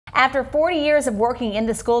After 40 years of working in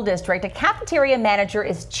the school district, a cafeteria manager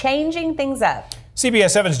is changing things up.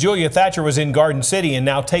 CBS 7's Julia Thatcher was in Garden City and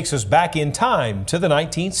now takes us back in time to the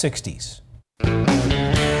 1960s. You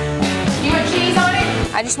want cheese on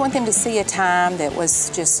it? I just want them to see a time that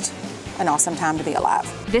was just an awesome time to be alive.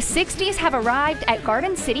 The 60s have arrived at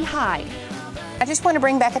Garden City High. I just want to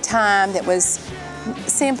bring back a time that was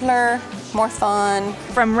simpler, more fun.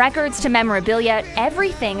 From records to memorabilia,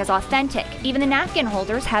 everything is authentic. Even the napkin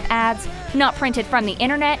holders have ads, not printed from the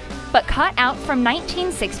internet, but cut out from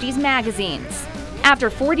 1960s magazines. After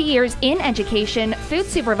 40 years in education, food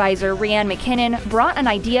supervisor Rhianne McKinnon brought an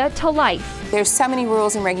idea to life. There's so many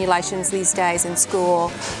rules and regulations these days in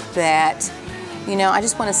school that, I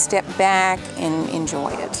just want to step back and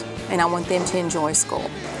enjoy it. And I want them to enjoy school.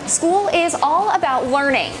 School is all about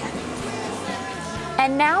learning.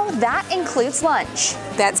 And now that includes lunch.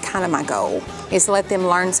 That's kind of my goal, is to let them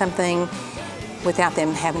learn something without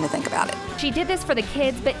them having to think about it. She did this for the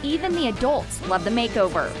kids, but even the adults love the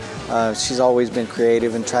makeover. She's always been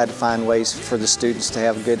creative and tried to find ways for the students to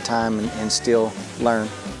have a good time and still learn.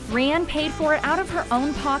 Rhianne paid for it out of her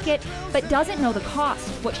own pocket, but doesn't know the cost.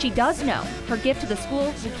 What she does know, her gift to the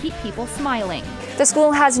school will keep people smiling. The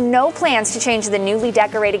school has no plans to change the newly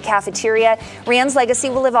decorated cafeteria. Rhianne's legacy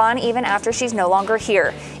will live on even after she's no longer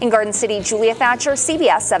here. In Garden City, Julia Thatcher,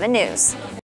 CBS 7 News.